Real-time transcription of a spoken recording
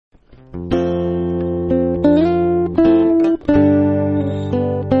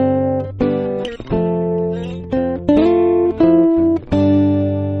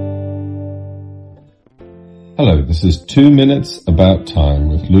This is 2 Minutes About Time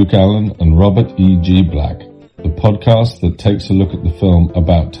with Luke Allen and Robert E.G. Black, the podcast that takes a look at the film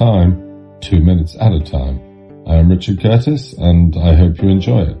About Time 2 minutes at a time. I am Richard Curtis, and I hope you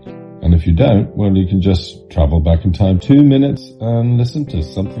enjoy it. And if you don't, well, you can just travel back in time 2 minutes and listen to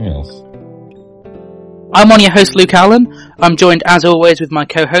something else. I'm on your host, Luke Allen. I'm joined, as always, with my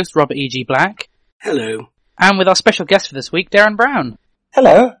co-host, Robert E.G. Black. Hello. And with our special guest for this week, Darren Brown.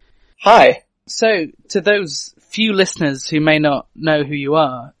 Hello. Hi. So, to those few listeners who may not know who you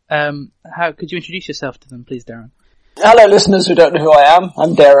are, how could you introduce yourself to them, please, Darren? Hello, listeners who don't know who I am.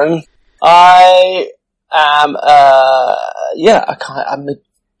 I'm Darren. I am, a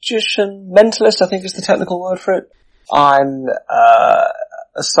magician, mentalist, I think is the technical word for it. I'm,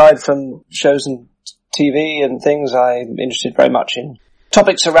 aside from shows and TV and things, I'm interested very much in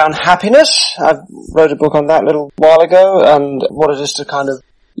topics around happiness. I wrote a book on that a little while ago, and what it is to kind of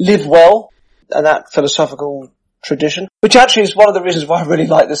live well, and that philosophical tradition, which actually is one of the reasons why I really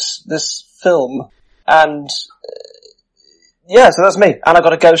like this film. And so that's me. And I've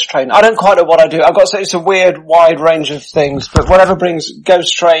got a ghost train. I don't quite know what I do. I've got to say it's a weird, wide range of things, but whatever brings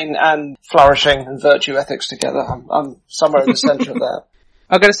ghost train and flourishing and virtue ethics together, I'm somewhere in the centre of that.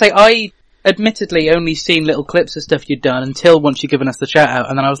 I've got to say, I admittedly only seen little clips of stuff you'd done until once you'd given us the shout out,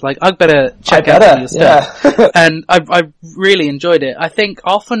 and then I was like, I'd better check out some of your stuff. Yeah. And I really enjoyed it. I think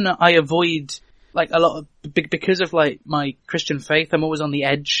often I avoid, like, a lot of, because of, like, my Christian faith, I'm always on the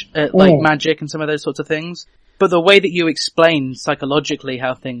edge at, like, magic and some of those sorts of things. But the way that you explain psychologically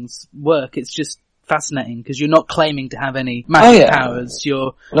how things work, it's just fascinating, because you're not claiming to have any magic powers.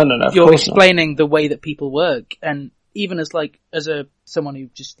 You're explaining the way that people work, and even as someone who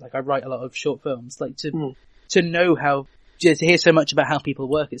just, like, I write a lot of short films, like, to know how, to hear so much about how people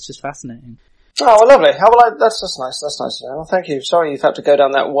work, it's just fascinating. Oh, well, lovely. That's nice. That's nice to know. Well, thank you. Sorry you've had to go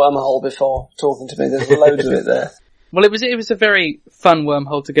down that wormhole before talking to me. There's loads of it there. Well, it was a very fun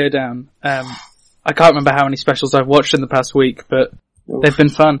wormhole to go down. I can't remember how many specials I've watched in the past week, but they've been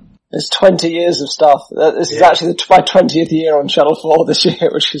fun. There's 20 years of stuff. This is actually my 20th year on Channel 4 this year,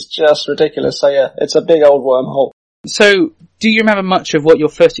 which is just ridiculous. So yeah, it's a big old wormhole. So, do you remember much of what your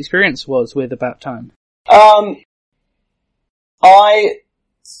first experience was with About Time? I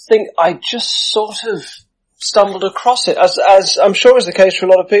think I just sort of stumbled across it, as I'm sure is the case for a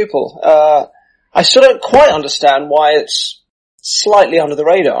lot of people. I still don't quite understand why it's slightly under the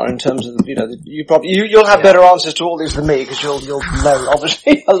radar in terms of, you'll have better answers to all these than me, because you'll know,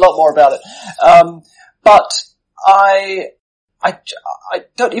 obviously, a lot more about it. But I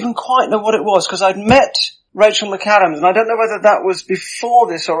don't even quite know what it was, because I'd met Rachel McAdams, and I don't know whether that was before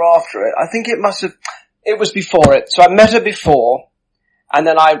this or after it. I think it was before it. So I met her before, and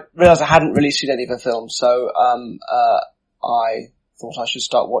then I realised I hadn't really seen any of her films, so I thought I should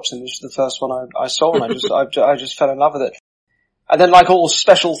start watching. This was the first one I saw, and I just fell in love with it. And then, like all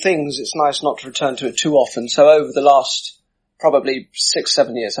special things, it's nice not to return to it too often. So over the last probably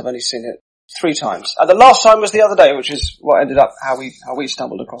 6-7 years, I've only seen it 3 times. And the last time was the other day, which is what ended up how we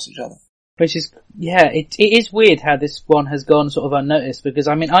stumbled across each other. Which is, it is weird how this one has gone sort of unnoticed, because,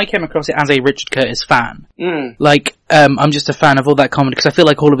 I mean, I came across it as a Richard Curtis fan. Like, I'm just a fan of all that comedy, because I feel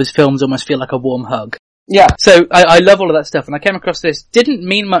like all of his films almost feel like a warm hug. Yeah. So, I love all of that stuff, and I came across this, didn't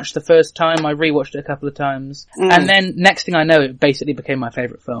mean much the first time, I rewatched it a couple of times, and then, next thing I know, it basically became my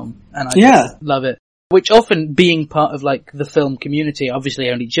favourite film, and I just love it. Which often, being part of, like, the film community,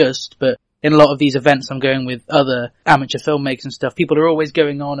 obviously only just, but in a lot of these events I'm going with other amateur filmmakers and stuff, people are always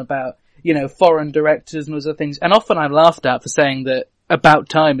going on about, foreign directors and other things. And often I'm laughed at for saying that About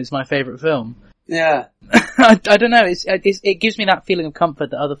Time is my favourite film. Yeah. I don't know, it gives me that feeling of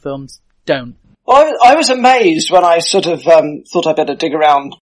comfort that other films don't. Well, I was amazed when I sort of thought I'd better dig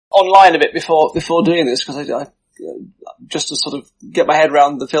around online a bit before doing this, because I just to sort of get my head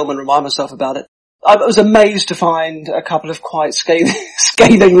around the film and remind myself about it. I was amazed to find a couple of quite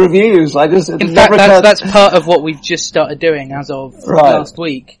scathing reviews. In fact, that's part of what we've just started doing as of last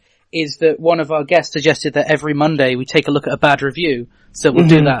week, is that one of our guests suggested that every Monday we take a look at a bad review. So we'll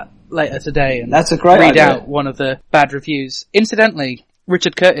do that later today, and that's a great read idea. out one of the bad reviews. Incidentally,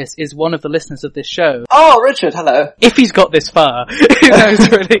 Richard Curtis is one of the listeners of this show. Oh, Richard, hello. If he's got this far, who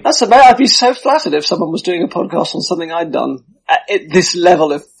knows, really? That's amazing. I'd be so flattered if someone was doing a podcast on something I'd done at this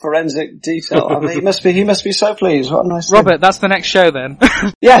level of forensic detail. I mean, he must be so pleased. What a nice Robert, thing. That's the next show then.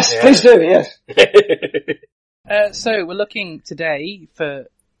 Yes, please do, yes. So we're looking today for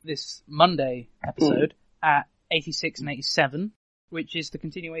this Monday episode at 86 and 87, which is the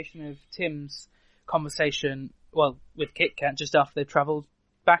continuation of Tim's conversation, with Kit Kat just after they've travelled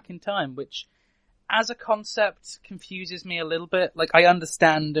back in time, which, as a concept, confuses me a little bit. Like, I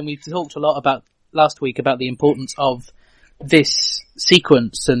understand, and we've talked a lot about last week about the importance of this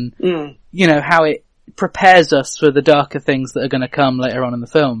sequence and, you know, how it prepares us for the darker things that are going to come later on in the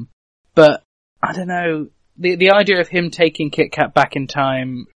film. But, I don't know, the idea of him taking Kit Kat back in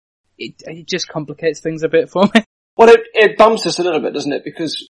time, it just complicates things a bit for me. Well, it bumps us a little bit, doesn't it?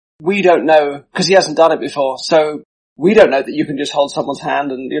 Because we don't know, because he hasn't done it before, so we don't know that you can just hold someone's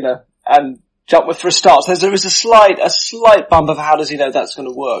hand and, you know, and jump with for a start. So there is a slight bump of how does he know that's going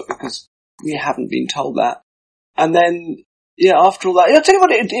to work, because we haven't been told that. And then, yeah, after all that, I'll tell you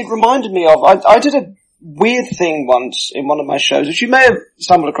what it reminded me of. I did a weird thing once in one of my shows, which you may have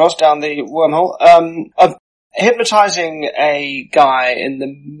stumbled across down the wormhole, of hypnotizing a guy in the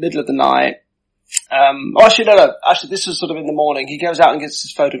middle of the night. Actually, this was sort of in the morning. He goes out and gets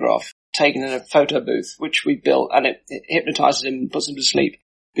his photograph taken in a photo booth, which we built, and it hypnotizes him and puts him to sleep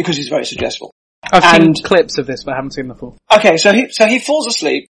because he's very suggestible. I've seen clips of this, but I haven't seen them before. Okay, so he falls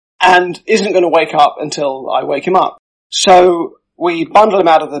asleep and isn't going to wake up until I wake him up. So we bundle him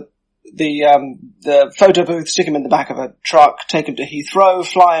out of the photo booth, stick him in the back of a truck, take him to Heathrow,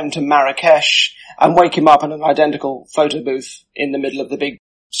 fly him to Marrakesh, and wake him up in an identical photo booth in the middle of the big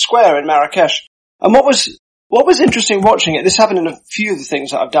square in Marrakesh. And what was interesting watching it, this happened in a few of the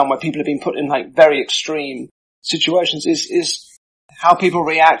things that I've done where people have been put in like very extreme situations, is how people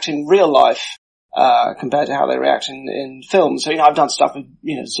react in real life, compared to how they react in films. So, you know, I've done stuff with,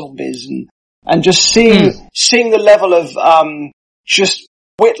 you know, zombies and just seeing the level of, just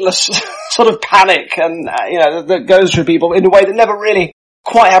witless sort of panic and, you know, that goes through people in a way that never really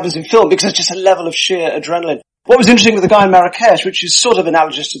quite happens in film because it's just a level of sheer adrenaline. What was interesting with the guy in Marrakesh, which is sort of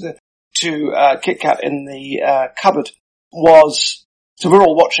analogous to Kit Kat in the cupboard, was, so we're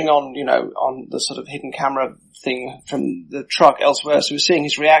all watching on the sort of hidden camera thing from the truck elsewhere, so we're seeing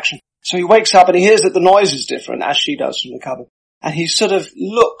his reaction. So he wakes up and he hears that the noise is different, as she does from the cupboard. And he sort of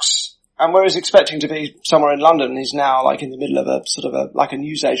looks, and where he's expecting to be somewhere in London, he's now like in the middle of a sort of like a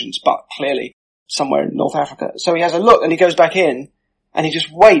newsagent's, but clearly somewhere in North Africa. So he has a look and he goes back in and he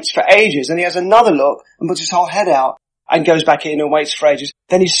just waits for ages, and he has another look and puts his whole head out and goes back in and waits for ages.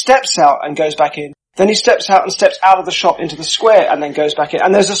 Then he steps out and goes back in. Then he steps out and steps out of the shop into the square and then goes back in.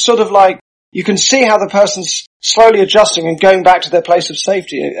 And there's a sort of like, you can see how the person's slowly adjusting and going back to their place of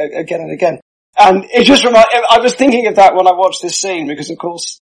safety again and again. And it just I was thinking of that when I watched this scene because, of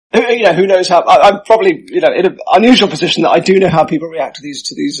course, you know, who knows how, I'm probably, you know, in an unusual position that I do know how people react to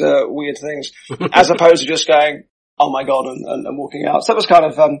these weird things, as opposed to just going, oh my god, and walking out. So that was kind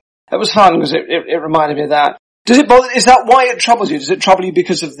of, that was fun because it reminded me of that. Does it bother, is that why it troubles you? Does it trouble you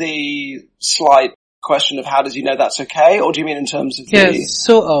because of the slight question of how does he know that's okay? Or do you mean in terms of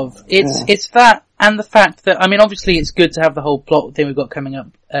sort of. It's that and the fact that, I mean, obviously it's good to have the whole plot thing we've got coming up,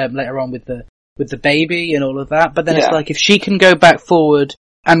 later on with the baby and all of that, but then it's like if she can go back forward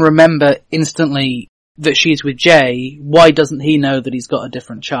and remember instantly that she's with Jay, why doesn't he know that he's got a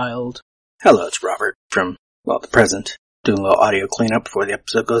different child? Hello, it's Robert from, the present, doing a little audio cleanup before the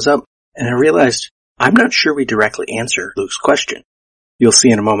episode goes up, and I realized I'm not sure we directly answer Luke's question. You'll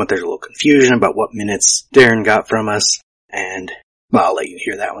see in a moment there's a little confusion about what minutes Darren got from us, and, I'll let you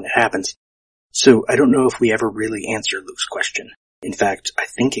hear that when it happens. So I don't know if we ever really answered Luke's question. In fact, I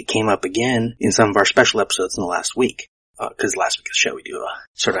think it came up again in some of our special episodes in the last week. Because last week's show we do a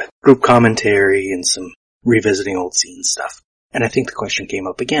sort of group commentary and some revisiting old scene stuff. And I think the question came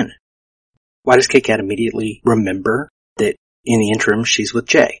up again. Why does Kit Kat immediately remember that in the interim she's with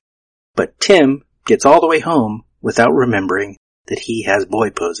Jay? But Tim gets all the way home without remembering that he has boy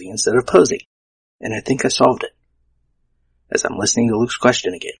Posey instead of Posey. And I think I solved it. As I'm listening to Luke's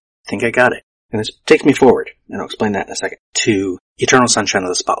question again, I think I got it. And this takes me forward, and I'll explain that in a second, to Eternal Sunshine of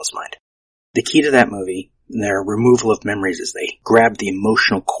the Spotless Mind. The key to that movie, their removal of memories, is they grab the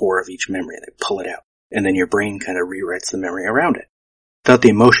emotional core of each memory and they pull it out. And then your brain kind of rewrites the memory around it. Without the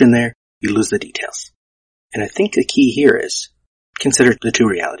emotion there, you lose the details. And I think the key here is, consider the two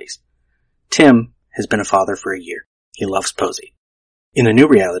realities. Tim has been a father for a year. He loves Posey. In the new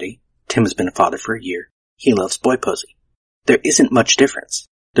reality, Tim has been a father for a year. He loves boy Posey. There isn't much difference.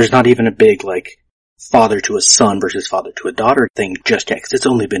 There's not even a big, father to a son versus father to a daughter thing just yet, because it's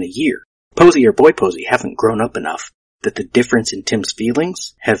only been a year. Posey or boy Posey haven't grown up enough that the difference in Tim's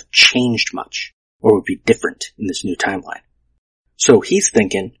feelings have changed much, or would be different in this new timeline. So he's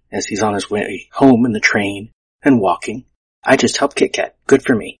thinking, as he's on his way home in the train and walking, I just helped Kit Kat. Good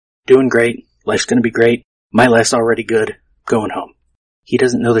for me. Doing great. Life's gonna be great. My life's already good. Going home. He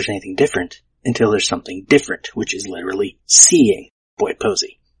doesn't know there's anything different until there's something different, which is literally seeing boy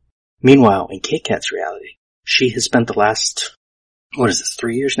Posey. Meanwhile, in Kit Kat's reality, she has spent the last,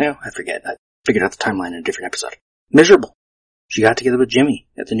 3 years now? I forget. I figured out the timeline in a different episode. Miserable. She got together with Jimmy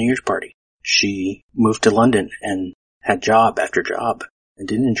at the New Year's party. She moved to London and had job after job and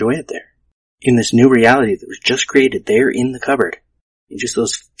didn't enjoy it there. In this new reality that was just created there in the cupboard, in just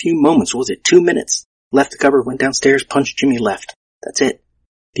those few moments, what was it, 2 minutes, left the cupboard, went downstairs, punched Jimmy, left. That's it.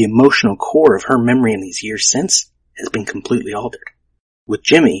 The emotional core of her memory in these years since has been completely altered. With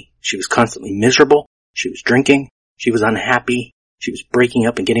Jimmy, she was constantly miserable, she was drinking, she was unhappy, she was breaking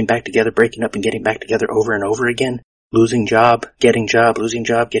up and getting back together, breaking up and getting back together over and over again, losing job, getting job, losing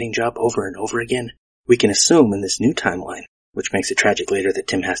job, getting job over and over again. We can assume in this new timeline, which makes it tragic later that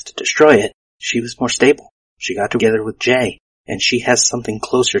Tim has to destroy it, she was more stable. She got together with Jay, and she has something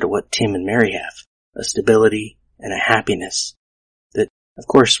closer to what Tim and Mary have. A stability and a happiness that, of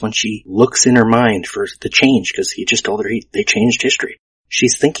course, when she looks in her mind for the change, because he just told her they changed history,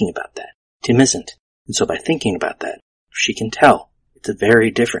 she's thinking about that. Tim isn't. And so by thinking about that, she can tell it's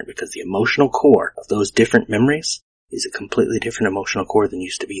very different because the emotional core of those different memories is a completely different emotional core than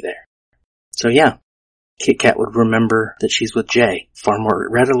used to be there. So yeah, Kit Kat would remember that she's with Jay far more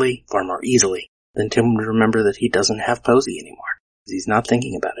readily, far more easily than Tim would remember that he doesn't have Posey anymore. He's not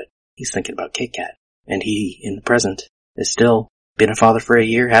thinking about it. He's thinking about Kit Kat. And he, in the present, is still been a father for a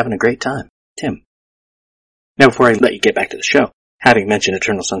year, having a great time. Tim. Now before I let you get back to the show, having mentioned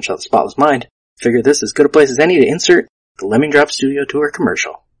Eternal Sunshine of the Spotless Mind, I figure this is as good a place as any to insert the Lemming Drop Studio Tour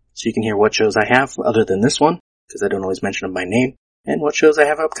commercial. So you can hear what shows I have other than this one, because I don't always mention them by name, and what shows I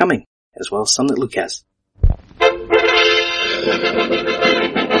have upcoming, as well as some that Luke has.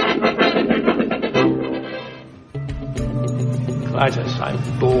 Clytus,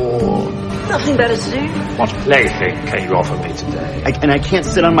 I'm bored. Nothing better to do. What plaything can you offer me today? I can't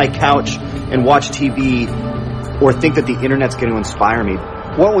sit on my couch and watch TV or think that the internet's going to inspire me.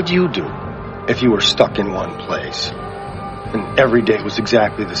 What would you do if you were stuck in one place and every day was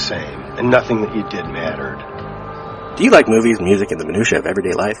exactly the same and nothing that you did mattered? Do you like movies, music, and the minutiae of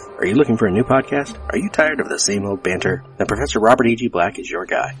everyday life? Are you looking for a new podcast? Are you tired of the same old banter? Then Professor Robert E.G. Black is your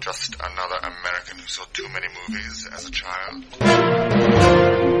guy. Just another American who saw too many movies as a child.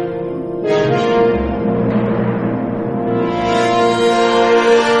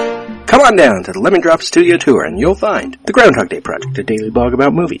 Come on down to the Lemon Drop Studio Tour and you'll find The Groundhog Day Project, a daily blog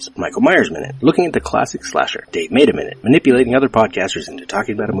about movies, Michael Myers Minute, looking at the classic slasher, Dave Made a Minute, manipulating other podcasters into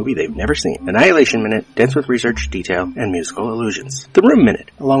talking about a movie they've never seen, Annihilation Minute, dense with research, detail, and musical illusions, The Room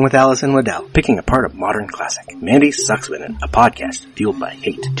Minute, along with Allison Liddell, picking apart a modern classic, Mandy Sucks Minute, a podcast fueled by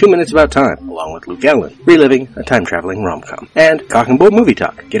hate, 2 Minutes About Time, along with Luke Allen, reliving a time-traveling rom-com, and Cock and Bull Movie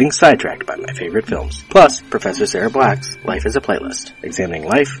Talk, getting sidetracked by my favorite films, plus Professor Sarah Black's Life is a Playlist, examining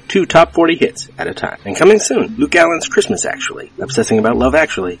life, 2 top 40 hits at a time. And coming soon, Luke Allen's Christmas Actually, obsessing about love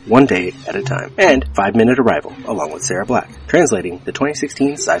actually, 1 day at a time. And 5 Minute Arrival, along with Sarah Black, translating the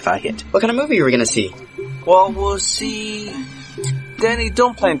 2016 sci-fi hit. What kind of movie are we going to see? Well, we'll see. Danny,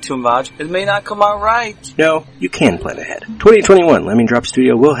 don't plan too much. It may not come out right. No, you can plan ahead. 2021 Lemming Drop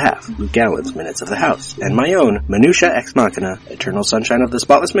Studio will have Luke Allen's Minutes of the House, and my own Minutia Ex Machina, Eternal Sunshine of the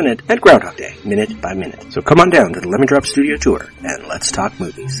Spotless Minute, and Groundhog Day, minute by minute. So come on down to the Lemming Drop Studio Tour, and let's talk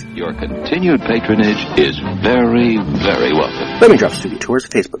movies. Your continued patronage is very, very welcome. Lemming Drop Studio Tour is a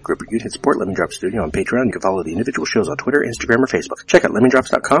Facebook group where you can support Lemming Drop Studio on Patreon. You can follow the individual shows on Twitter, Instagram, or Facebook. Check out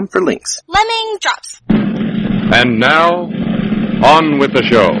lemmingdrops.com for links. Lemming Drops. And now, on with the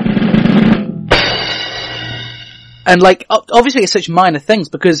show. And like, obviously it's such minor things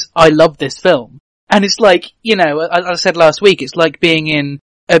because I love this film. And it's like, you know, as I said last week, it's like being in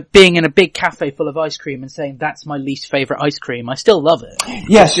a big cafe full of ice cream and saying that's my least favourite ice cream. I still love it.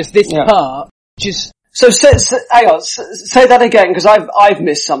 Yes. It's just this part, just... So hang on, say that again, because I've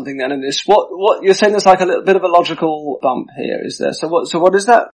missed something then in this. What, you're saying there's like a little bit of a logical bump here, is there? So what is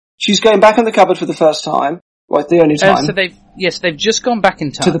that? She's going back in the cupboard for the first time. What, the only time? So they've just gone back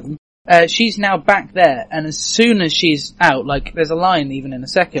in time. She's now back there, and as soon as she's out, like, there's a line even in a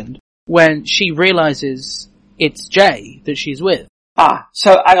second, when she realises it's Jay that she's with.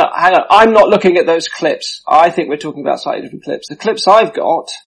 So hang on. I'm not looking at those clips. I think we're talking about slightly different clips. The clips I've got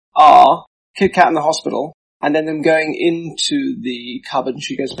are Kit Kat in the hospital, and then them going into the cupboard and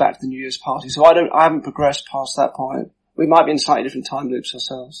she goes back to the New Year's party. So I haven't progressed past that point. We might be in slightly different time loops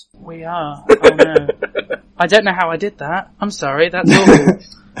ourselves. We are. Oh no. I don't know how I did that. I'm sorry, that's awful.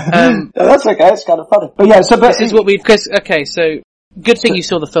 No, that's okay, it's kind of funny. But yeah, so this is what we've, so good thing you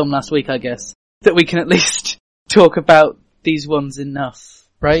saw the film last week, I guess, that we can at least talk about these ones enough,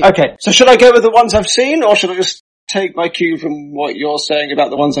 right? Okay, so should I go with the ones I've seen, or should I just take my cue from what you're saying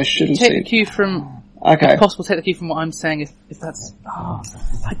about the ones I shouldn't see? Take the cue from... Okay. If possible, take the cue from what I'm saying, if that's... I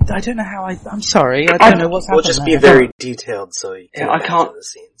don't know how I'm sorry, I don't know what's happening. We'll just be very detailed so you can I can't... the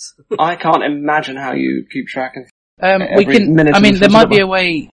scenes. I can't imagine how you keep track of... We can. I mean, there might be a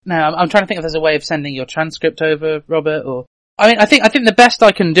way. No, I'm trying to think if there's a way of sending your transcript over, Robert. Or I think the best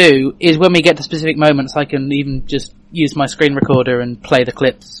I can do is when we get to specific moments, I can even just use my screen recorder and play the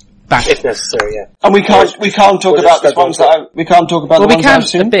clips back if necessary. Yeah, and we can't talk about the ones that we can't talk about. Well, the ones I've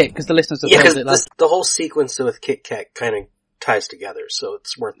seen. A bit because the listeners have heard it. Like, the whole sequence with Kit Kat kind of ties together, so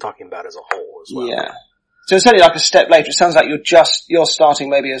it's worth talking about as a whole as well. Yeah. So it's only like a step later. It sounds like you're starting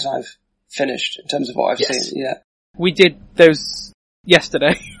maybe as I've finished in terms of what I've seen. Yeah. We did those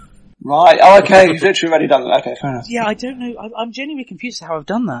yesterday. Right. Oh, okay. You've literally already done that. Okay, fair enough. Yeah, I don't know. I'm genuinely confused how I've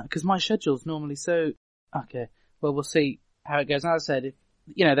done that because my schedule's normally so. Okay. Well, we'll see how it goes. And as I said,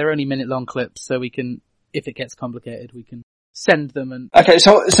 they're only minute-long clips, so we can, if it gets complicated, we can send them and. Okay.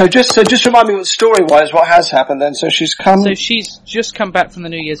 So just remind me what story-wise what has happened then. So she's just come back from the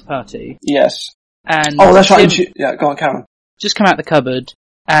New Year's party. Yes. And that's right. Go on, Karen. Just come out the cupboard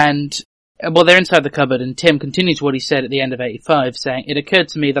and. Well, they're inside the cupboard, and Tim continues what he said at the end of 85, saying, "It occurred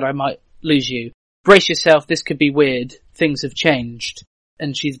to me that I might lose you. Brace yourself, this could be weird. Things have changed."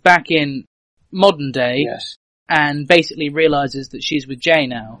 And she's back in modern day, yes, and basically realizes that she's with Jay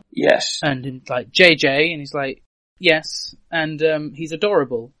now. Yes. And like, JJ, and he's like, yes, and he's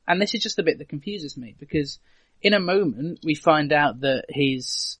adorable. And this is just the bit that confuses me, because in a moment we find out that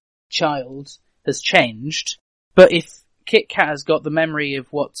his child has changed, but if Kit Kat has got the memory of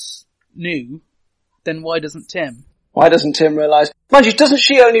what's new, then why doesn't Tim? Why doesn't Tim realise? Mind you, doesn't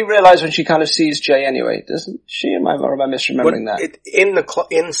she only realise when she kind of sees Jay anyway? Doesn't she? Or am I misremembering that?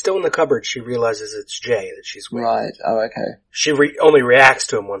 Still in the cupboard, she realises it's Jay that she's with. Right. Oh, okay. She only reacts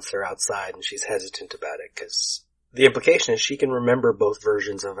to him once they're outside, and she's hesitant about it because the implication is she can remember both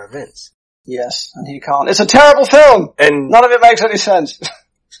versions of events. Yes, and he can't. It's a terrible film, and none of it makes any sense.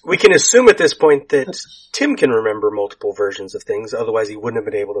 We can assume at this point that Tim can remember multiple versions of things, otherwise he wouldn't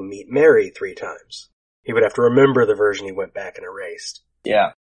have been able to meet Mary 3 times. He would have to remember the version he went back and erased.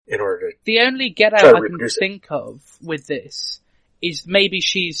 Yeah. In order to the only get out I can think of with this is maybe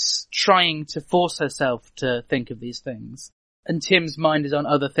she's trying to force herself to think of these things, and Tim's mind is on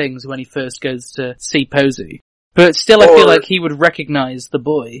other things when he first goes to see Posey. But still I feel like he would recognise the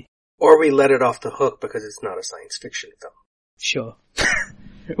boy. Or we let it off the hook because it's not a science fiction film. Sure.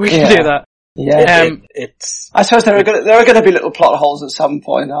 We can do that. Yeah. I suppose there are going to be little plot holes at some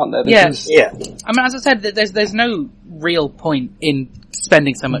point, aren't there? Because, yeah. I mean, as I said, there's no real point in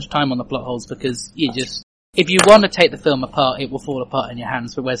spending so much time on the plot holes because if you want to take the film apart, it will fall apart in your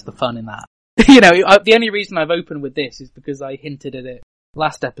hands, but where's the fun in that? The only reason I've opened with this is because I hinted at it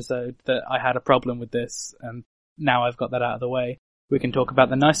last episode that I had a problem with this, and now I've got that out of the way. We can talk about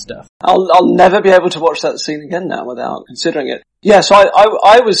the nice stuff. I'll never be able to watch that scene again now without considering it. Yeah, so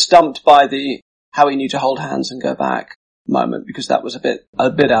I was stumped by the how he knew to hold hands and go back moment because that was a bit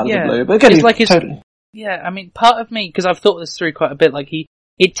out of the blue. But again, it's like totally. Yeah, I mean, part of me, because I've thought this through quite a bit, like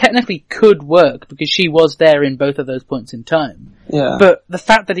it technically could work because she was there in both of those points in time. Yeah. But the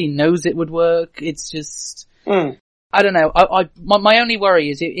fact that he knows it would work, it's just. I don't know. My only worry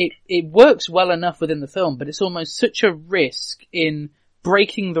is it works well enough within the film, but it's almost such a risk in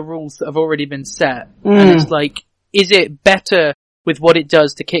breaking the rules that have already been set. And it's like, is it better with what it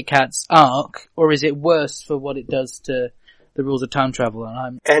does to Kit Kat's arc, or is it worse for what it does to the rules of time travel?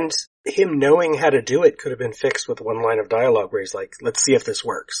 And him knowing how to do it could have been fixed with one line of dialogue where he's like, let's see if this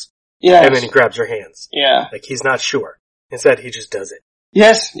works. Yeah. And then he grabs her hands. Yeah. Like he's not sure. Instead, he just does it.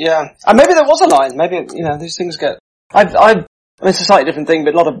 Yes, yeah. And maybe there was a line. Maybe, these things get... I mean, it's a slightly different thing,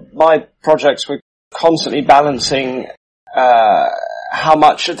 but a lot of my projects were constantly balancing how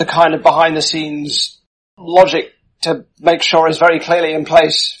much of the kind of behind-the-scenes logic to make sure is very clearly in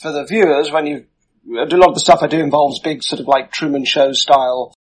place for the viewers when you do a lot of the stuff I do involves big sort of like Truman Show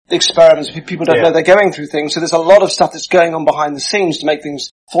style experiments. People don't know they're going through things, so there's a lot of stuff that's going on behind the scenes to make things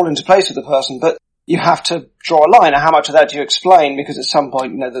fall into place with the person, but you have to draw a line. And how much of that do you explain? Because at some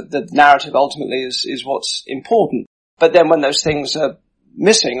point, the narrative ultimately is what's important. But then when those things are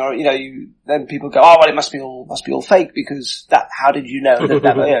missing, or then people go, oh well, it must be all fake because how did you know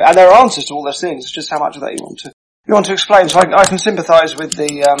that? And there are answers to all those things. It's just how much of that you want to explain. So I can sympathise with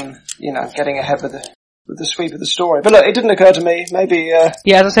the getting ahead with the sweep of the story. But look, it didn't occur to me. Maybe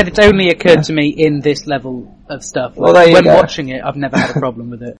yeah, as I said, it's only occurred to me in this level of stuff. Well, when watching it, I've never had a problem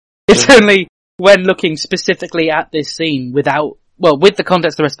with it. It's only when looking specifically at this scene with the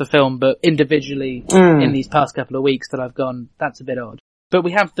context of the rest of the film, but individually in these past couple of weeks that I've gone, that's a bit odd. But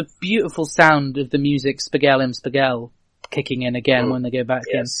we have the beautiful sound of the music Spagel and Spagel kicking in again when they go back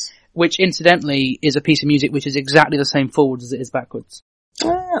in, which incidentally is a piece of music which is exactly the same forwards as it is backwards.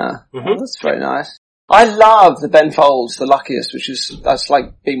 Yeah, well, that's very nice. I love the Ben Folds, The Luckiest, that's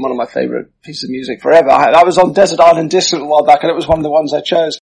like been one of my favourite pieces of music forever. I was on Desert Island Distant a while back, and it was one of the ones I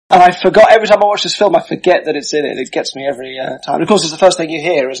chose. And I forgot, every time I watch this film, I forget that it's in it. It gets me every time. Of course, it's the first thing you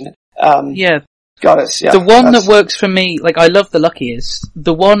hear, isn't it? Yeah. Got it, yeah. The one that works for me, like, I love The Luckiest.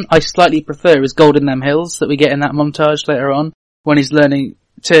 The one I slightly prefer is Gold in Them Hills that we get in that montage later on, when he's learning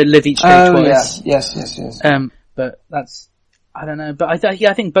to live each day twice. Yes. But that's, I don't know, but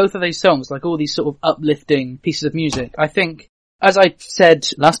I think both of those songs, like all these sort of uplifting pieces of music, I think, as I said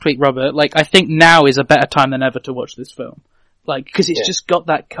last week, Robert, like, I think now is a better time than ever to watch this film. Like, cause it's just got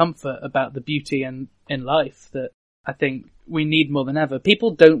that comfort about the beauty in life that I think we need more than ever.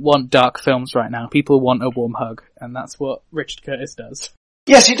 People don't want dark films right now. People want a warm hug, and that's what Richard Curtis does.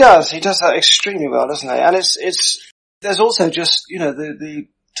 Yes, he does. He does that extremely well, doesn't he? And there's also just, the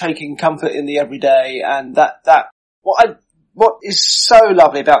taking comfort in the everyday, and what is so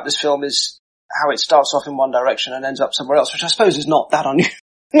lovely about this film is how it starts off in one direction and ends up somewhere else, which I suppose is not that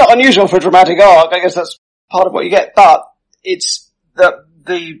not unusual for a dramatic arc. I guess that's part of what you get, but it's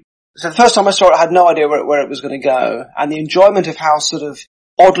so the first time I saw it, I had no idea where it was going to go, and the enjoyment of how sort of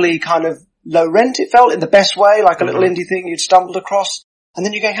oddly kind of low rent it felt in the best way, like a little indie thing you'd stumbled across, and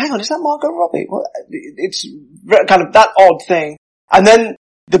then you're going, hang on, is that Margot Robbie? What? It's kind of that odd thing, and then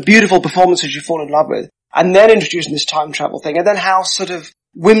the beautiful performances you fall in love with, and then introducing this time travel thing, and then how sort of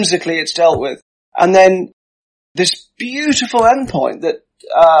whimsically it's dealt with, and then this beautiful endpoint that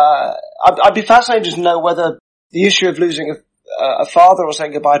I'd be fascinated to know whether the issue of losing a father or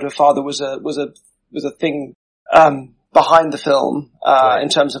saying goodbye to a father was a thing behind the film in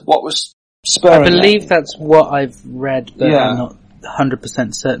terms of what was spurring. I believe that's what I've read, but I'm not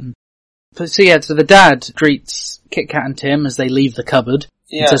 100% certain. So the dad greets Kit Kat and Tim as they leave the cupboard.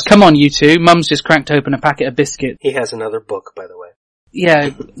 He says, "Come on, you two. Mum's just cracked open a packet of biscuits." He has another book, by the way.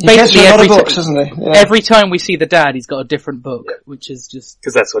 Yeah, basically every time we see the dad, he's got a different book, which is just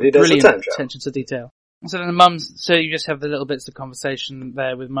because that's what he does. Brilliant attention to detail. So then so you just have the little bits of conversation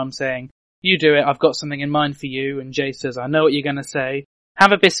there with Mum saying, "You do it. I've got something in mind for you." And Jay says, "I know what you're going to say.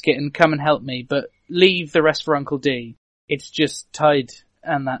 Have a biscuit and come and help me, but leave the rest for Uncle D. It's just tied."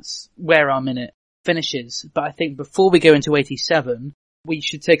 And that's where our minute finishes. But I think before we go into 87, we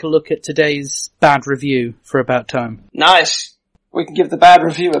should take a look at today's bad review for About Time. Nice. We can give the bad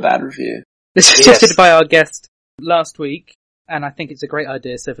review a bad review. This was suggested by our guest last week, and I think it's a great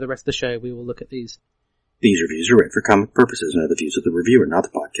idea, so for the rest of the show, we will look at these. These reviews are read for comic purposes and are the views of the reviewer, not the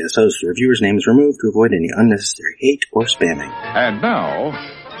podcast host. The reviewer's name is removed to avoid any unnecessary hate or spamming. And now,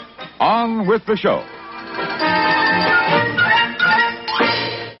 on with the show.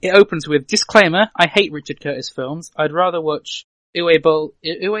 It opens with, disclaimer, I hate Richard Curtis films. I'd rather watch Uwe Boll?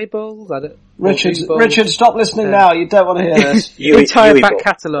 Richard, stop listening now. You don't want to hear this. Entire back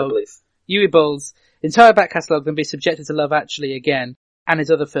catalogue. Uwe Boll's entire back catalogue than be subjected to Love Actually again, and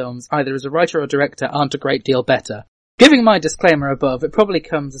his other films, either as a writer or director, aren't a great deal better. Giving my disclaimer above, it probably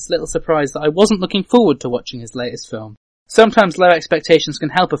comes as a little surprise that I wasn't looking forward to watching his latest film. Sometimes low expectations can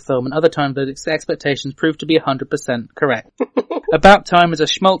help a film, and other times those expectations prove to be 100% correct. About Time is a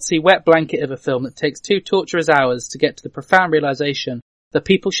schmaltzy, wet blanket of a film that takes 2 torturous hours to get to the profound realization that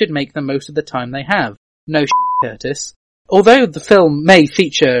people should make the most of the time they have. No Curtis. Although the film may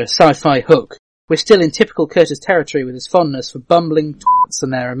feature a sci-fi hook, we're still in typical Curtis territory with his fondness for bumbling twats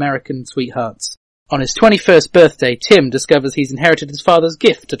and their American sweethearts. On his 21st birthday, Tim discovers he's inherited his father's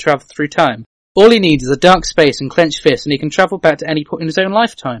gift to travel through time. All he needs is a dark space and clenched fists, and he can travel back to any point in his own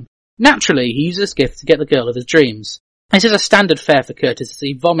lifetime. Naturally, he uses this gift to get the girl of his dreams. This is a standard fare for Curtis as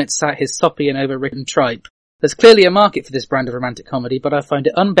he vomits out his soppy and overwritten tripe. There's clearly a market for this brand of romantic comedy, but I find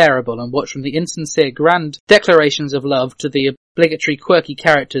it unbearable and watch from the insincere grand declarations of love to the obligatory quirky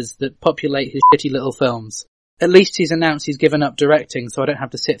characters that populate his shitty little films. At least he's announced he's given up directing, so I don't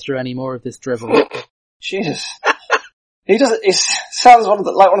have to sit through any more of this drivel. Jesus. He sounds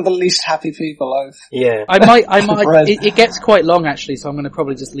like one of the least happy people I've. Yeah. I might. It gets quite long actually, so I'm going to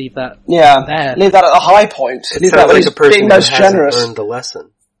probably just leave that. Yeah. There. Leave that at a high point. It leave sounds that like a person being who most hasn't generous. learned the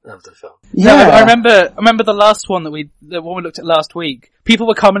lesson of the film. Yeah. No, I remember the last one the one we looked at last week. People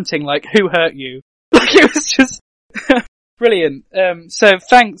were commenting like, "Who hurt you?" Like it was just brilliant. So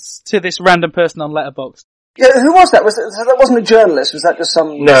thanks to this random person on Letterboxd. Yeah, who was that? So that wasn't a journalist? Was that just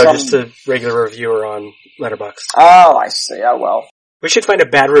some... No, just a regular reviewer on Letterboxd. Oh, I see. Oh, well. We should find a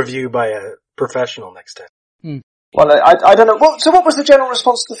bad review by a professional next time. Well, I don't know. Well, so what was the general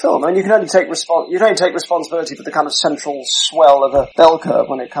response to the film? I mean, you can only take responsibility for the kind of central swell of a bell curve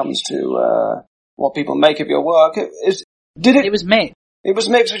when it comes to what people make of your work. It was mixed. It was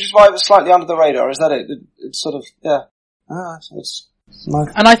mixed, which is why it was slightly under the radar. Is that it? It's sort of, yeah.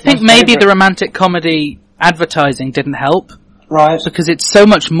 And I think maybe the romantic comedy advertising didn't help. Right. Because it's so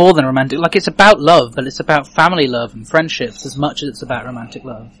much more than romantic. Like, it's about love, but it's about family love and friendships as much as it's about romantic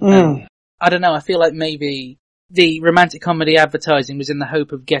love. I don't know, I feel like maybe the romantic comedy advertising was in the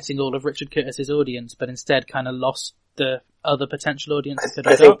hope of getting all of Richard Curtis's audience, but instead kind of lost the other potential audience it could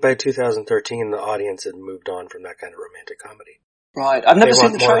have I think got. by 2013 the audience had moved on from that kind of romantic comedy. Right. I've never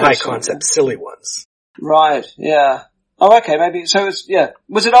seen the more trailer. high concept, silly ones. Right, yeah. Oh, okay, maybe. So it's, yeah.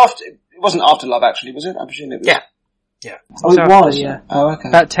 Was it after, it wasn't After Love actually, was it? I presume it was. Yeah. Oh, it was? Yeah. Oh, okay.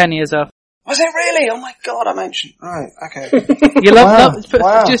 About 10 years after. Was it really? Oh my god, I'm ancient. Right, okay. You love,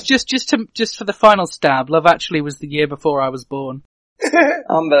 just for the final stab, Love Actually was the year before I was born.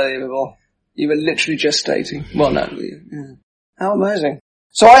 Unbelievable. You were literally gestating. Well, no. Yeah. How amazing.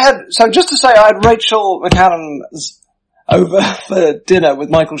 So just to say, I had Rachel McAdams over for dinner with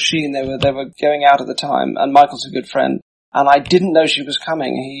Michael Sheen. They were going out at the time, and Michael's a good friend. And I didn't know she was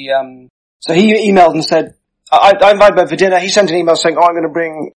coming. So he emailed and said, I invited her for dinner. He sent an email saying, I'm going to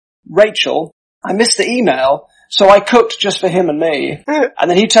bring Rachel. I missed the email, so I cooked just for him and me. And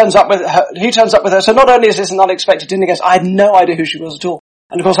then he turns up with her. So not only is this an unexpected dinner guest, I had no idea who she was at all.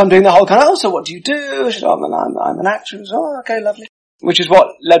 And of course I'm doing the whole kind of, so what do you do? She said, I'm an actress. Oh, okay, lovely. Which is what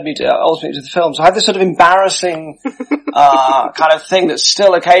led me ultimately to the film. So I have this sort of embarrassing, kind of thing that's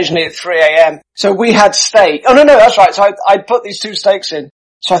still occasionally at 3 a.m. So we had steak. Oh no, that's right. So I put these 2 steaks in.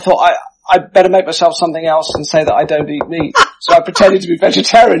 So I thought I'd better make myself something else and say that I don't eat meat. So I pretended to be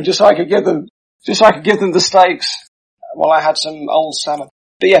vegetarian just so I could give them the steaks while I had some old salmon.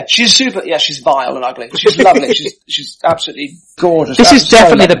 But yeah, she's super, she's vile and ugly. She's lovely. She's absolutely gorgeous. This is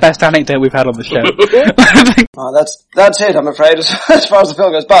definitely the best anecdote we've had on the show. Oh, that's it, I'm afraid, as far as the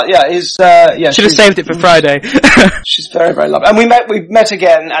film goes. But should have saved it for Friday. She's very, very lovely. And we met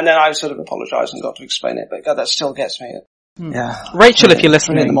again, and then I sort of apologised and got to explain it, but God, that still gets me. Yeah. Rachel, if you're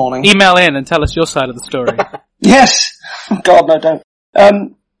listening, in the morning. Email in and tell us your side of the story. Yes! God, no, don't.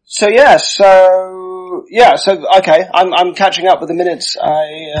 So okay, I'm catching up with the minutes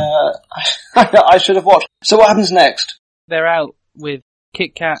I should have watched. So what happens next? They're out with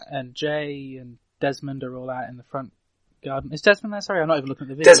Kit Kat and Jay and Desmond are all out in the front garden. Is Desmond there? Sorry, I'm not even looking at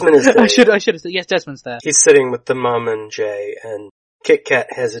the video. Desmond is there. I should have said, yes, Desmond's there. He's sitting with the mum and Jay, and Kit Kat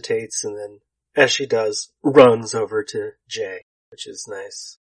hesitates, and then, as she does, runs over to Jay, which is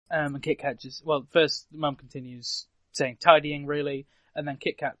nice. And Kit Kat first the mum continues saying tidying, really, and then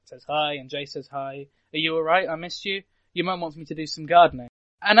Kit Kat says hi, and Jay says hi. Are you alright? I missed you. Your mum wants me to do some gardening.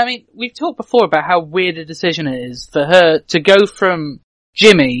 And I mean, we've talked before about how weird a decision it is for her to go from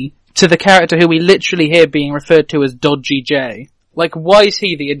Jimmy to the character who we literally hear being referred to as Dodgy Jay. Like, why is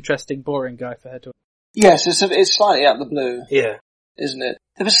he the interesting, boring guy for her to... Yes, it's slightly out of the blue. Yeah. Isn't it?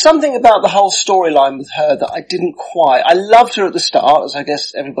 There was something about the whole storyline with her that I didn't quite... I loved her at the start, as I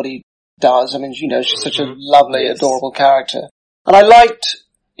guess everybody does. I mean, she's such a lovely, adorable character. And I liked,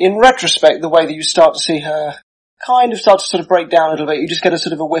 in retrospect, the way that you start to see her kind of start to sort of break down a little bit. You just get a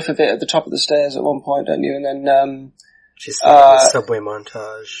sort of a whiff of it at the top of the stairs at one point, don't you? And then, she's starting the subway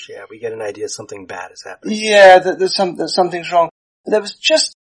montage. Yeah, we get an idea something bad is happening. Yeah, that something's wrong. But there was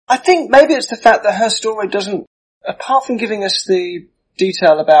just, I think maybe it's the fact that her story doesn't, apart from giving us the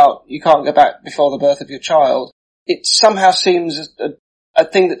detail about you can't go back before the birth of your child, it somehow seems a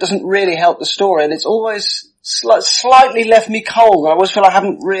thing that doesn't really help the story, and it's always slightly left me cold. I always feel I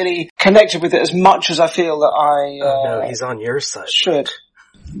haven't really connected with it as much as I feel that no, he's on your side. Should.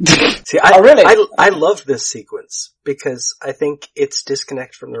 See, I love this sequence because I think its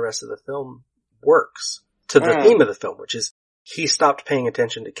disconnect from the rest of the film works to the theme of the film, which is he stopped paying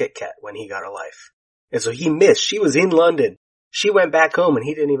attention to Kit Kat when he got a life. And so he missed. She was in London. She went back home and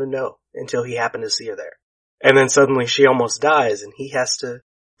he didn't even know until he happened to see her there. And then suddenly she almost dies and he has to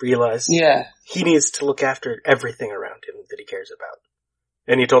realize he needs to look after everything around him that he cares about.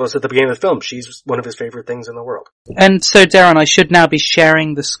 And he told us at the beginning of the film she's one of his favorite things in the world. And so, Darren, I should now be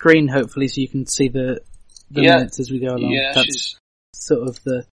sharing the screen, hopefully, so you can see the minutes as we go along. Yeah, that's sort of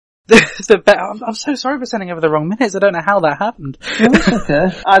the I'm so sorry for sending over the wrong minutes. I don't know how that happened. That's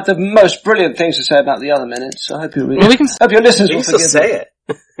okay. I had the most brilliant things to say about the other minutes, so I hope hope your listeners will forgive say it.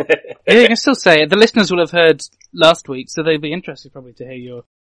 Yeah, you can still say it. The listeners will have heard last week, so they'll be interested probably to hear your...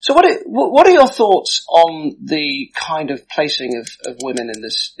 So what are your thoughts on the kind of placing of women in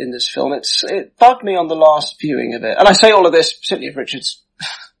this film? It bugged me on the last viewing of it. And I say all of this, particularly if Richard's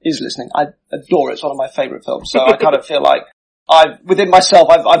is listening. I adore it. It's one of my favourite films. So I kind of feel like within myself,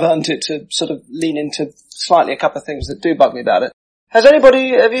 I've earned it to sort of lean into slightly a couple of things that do bug me about it. Have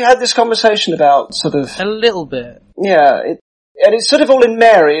you had this conversation about sort of... A little bit. Yeah, and it's sort of all in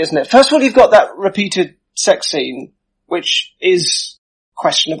Mary, isn't it? First of all, you've got that repeated sex scene, which is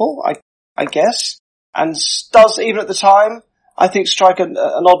questionable, I guess, and does, even at the time, I think strike an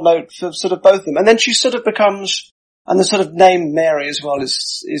odd note for sort of both of them. And then she sort of becomes, and the sort of name Mary as well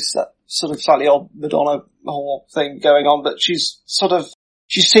is that sort of slightly odd Madonna whore thing going on, but she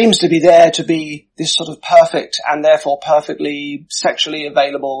seems to be there to be this sort of perfect and therefore perfectly sexually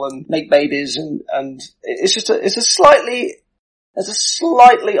available and make babies, and it's a slightly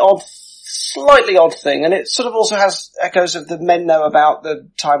odd thing, and it sort of also has echoes of the men know about the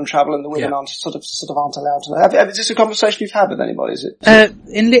time travel and the women aren't allowed to know. Is this a conversation you've had with anybody? Is it?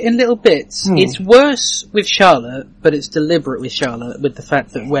 In little bits. It's worse with Charlotte, but it's deliberate with Charlotte, with the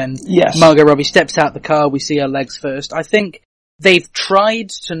fact that when Margot Robbie steps out the car, we see her legs first. I think they've tried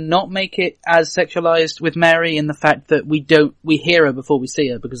to not make it as sexualized with Mary in the fact that we hear her before we see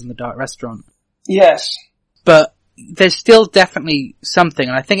her because in the dark restaurant. Yes. But there's still definitely something,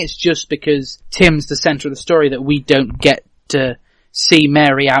 and I think it's just because Tim's the centre of the story that we don't get to see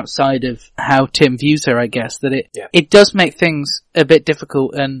Mary outside of how Tim views her, I guess, that it does make things a bit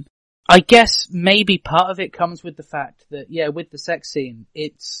difficult, and I guess maybe part of it comes with the fact that, with the sex scene,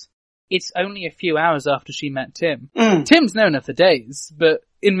 it's only a few hours after she met Tim. Tim's known her for days, but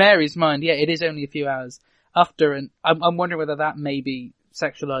in Mary's mind, it is only a few hours after, and I'm wondering whether that maybe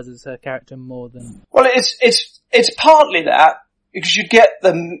sexualizes her character more than... Well, it's partly that, because you'd get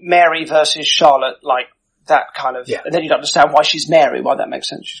the Mary versus Charlotte, like, that kind of... And then you'd understand why she's Mary, why that makes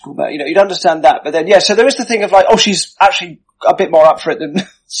sense. She's called Mary. You'd understand that. But then, so there is the thing of like, she's actually a bit more up for it than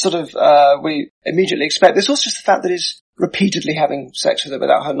sort of, we immediately expect. There's also just the fact that he's repeatedly having sex with her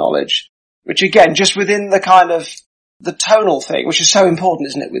without her knowledge, which again, just within the kind of, the tonal thing, which is so important,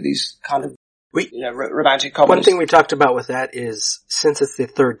 isn't it, with these kind of, romantic comedies. One thing we talked about with that is, since it's the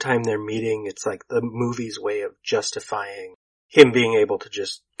third time they're meeting, it's like the movie's way of justifying him being able to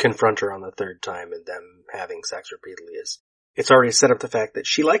just confront her on the third time and them having sex repeatedly it's already set up the fact that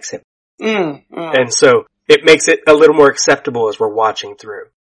she likes him. And so it makes it a little more acceptable as we're watching through.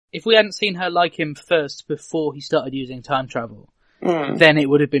 If we hadn't seen her like him first before he started using time travel, then it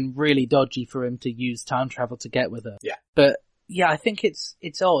would have been really dodgy for him to use time travel to get with her. Yeah. But I think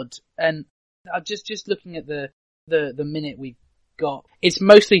it's odd, and I'm just looking at the minute we've got. It's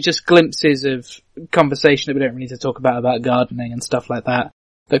mostly just glimpses of conversation that we don't really need to talk about gardening and stuff like that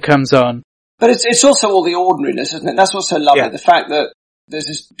comes on. But it's also all the ordinariness, isn't it? That's what's so lovely. The fact that there's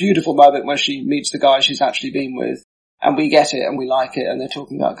this beautiful moment where she meets the guy she's actually been with, and we get it and we like it, and they're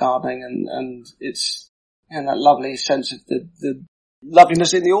talking about gardening, and it's that lovely sense of the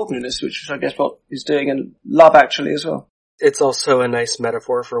loveliness in the ordinariness, which I guess what he's doing in Love Actually as well. It's also a nice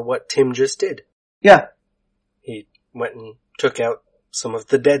metaphor for what Tim just did. Yeah. He went and took out some of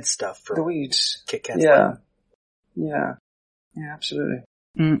the dead stuff for the weeds. Kit Kat's life. Yeah, absolutely.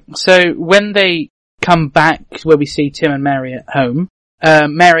 So when they come back where we see Tim and Mary at home,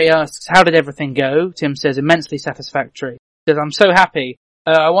 Mary asks, how did everything go? Tim says, immensely satisfactory. He says, I'm so happy.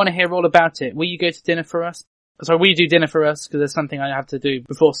 I want to hear all about it. Will you go to dinner for us? So will you do dinner for us? Because there's something I have to do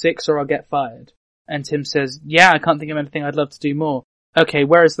before 6 or I'll get fired. And Tim says, I can't think of anything I'd love to do more. Okay,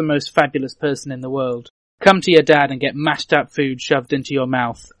 where is the most fabulous person in the world? Come to your dad and get mashed up food shoved into your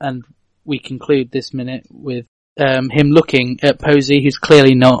mouth. And we conclude this minute with him looking at Posey, who's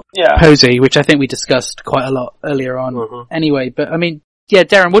clearly not Posey, which I think we discussed quite a lot earlier on. Anyway, but I mean,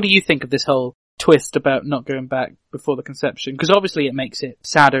 Darren, what do you think of this whole twist about not going back before the conception? Because obviously it makes it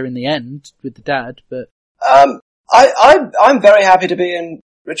sadder in the end with the dad, but... I'm very happy to be in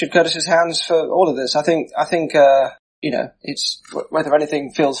Richard Curtis's hands for all of this. I think, it's, whether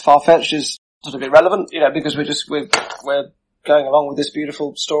anything feels far-fetched is sort of irrelevant, because we're going along with this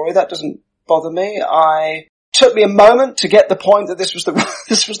beautiful story. That doesn't bother me. Took me a moment to get the point that this was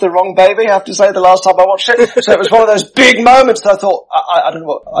the wrong baby, I have to say, the last time I watched it. So it was one of those big moments that I thought, I don't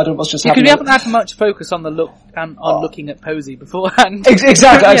know what's just happening. Because we haven't had much focus on the look and on looking at Posey beforehand.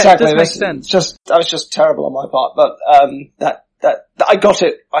 Exactly. It makes sense. That was just terrible on my part, but, that I got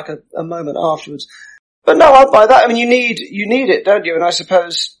it like a moment afterwards. But no, I buy that. I mean, you need it, don't you? And I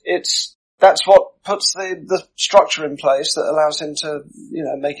suppose that's what puts the structure in place that allows him to,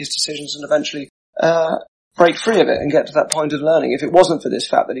 make his decisions and eventually, break free of it and get to that point of learning. If it wasn't for this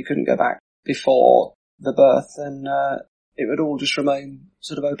fact that he couldn't go back before the birth, then, it would all just remain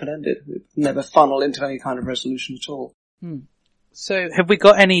sort of open-ended. It would never funnel into any kind of resolution at all. So, have we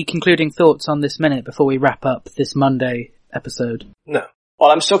got any concluding thoughts on this minute before we wrap up this Monday episode? No.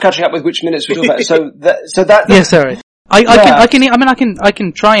 Well, I'm still catching up with which minutes we're talking about. Yeah, sorry. I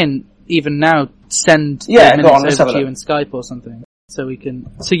can try and even now send the minutes over to you in Skype or something, so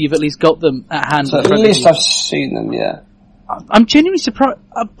you've at least got them at hand. So at least I've seen them. Yeah. I'm genuinely surprised.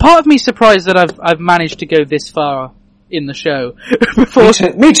 Part of me surprised that I've managed to go this far in the show.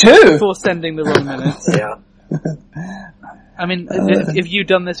 Me too! Before sending the wrong minutes. Yeah. I mean, have you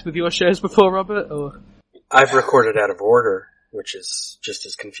done this with your shows before, Robert? Or I've recorded out of order, which is just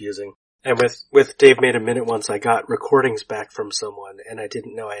as confusing. And with Dave Made a Minute once, I got recordings back from someone, and I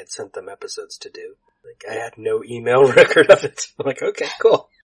didn't know I had sent them episodes to do. Like, I had no email record of it. I'm like, okay, cool.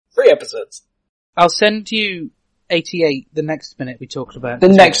 3 episodes. I'll send you 88, the next minute we talked about. The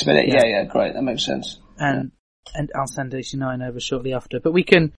next minute, yeah, great, that makes sense. And I'll send 89 over shortly after. But we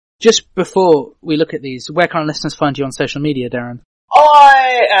can, just before we look at these, where can our listeners find you on social media, Darren?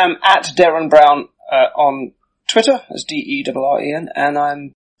 I am at Darren Brown on Twitter, as DERREN, and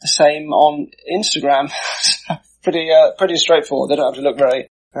I'm the same on Instagram. pretty straightforward. They don't have to look very,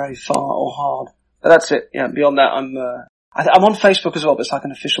 very far or hard. But that's it. Yeah. Beyond that, I'm on Facebook as well. But it's like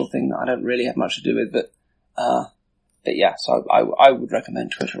an official thing that I don't really have much to do with. But yeah. So I would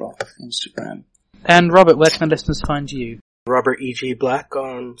recommend Twitter or Instagram. And Robert, where can the listeners find you? Robert E.G. Black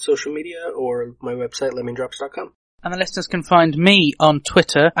on social media or my website, lemmingdrops.com. And the listeners can find me on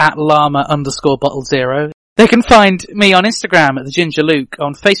Twitter at llama_bottle0. They can find me on Instagram at The Ginger Luke,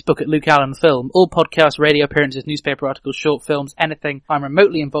 on Facebook at Luke Allen Film. All podcasts, radio appearances, newspaper articles, short films, anything I'm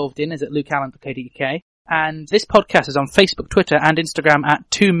remotely involved in is at lukeallen.co.uk. And this podcast is on Facebook, Twitter and Instagram at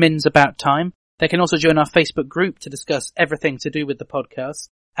 2 Mins About Time. They can also join our Facebook group to discuss everything to do with the podcast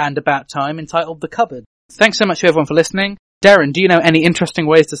and About Time, entitled The Cupboard. Thanks so much to everyone for listening. Darren, do you know any interesting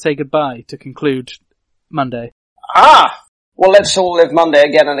ways to say goodbye to conclude Monday? Well, let's all live Monday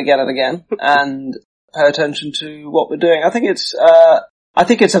again and again and again, and pay attention to what we're doing. I think it's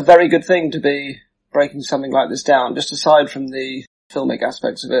a very good thing to be breaking something like this down, just aside from the filmic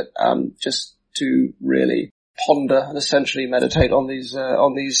aspects of it, just to really ponder and essentially meditate on these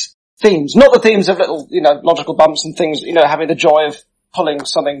themes. Not the themes of little, logical bumps and things, having the joy of pulling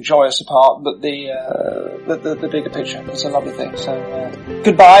something joyous apart, but the bigger picture. It's a lovely thing. So,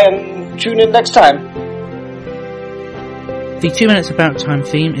 goodbye and tune in next time. The 2 Minutes About Time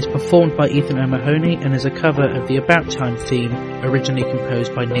theme is performed by Ethan O'Mahony and is a cover of the About Time theme originally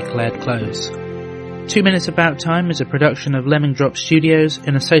composed by Nick Laird-Close. 2 Minutes About Time is a production of Lemming Drop Studios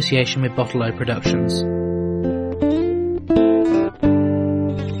in association with Bottle O Productions.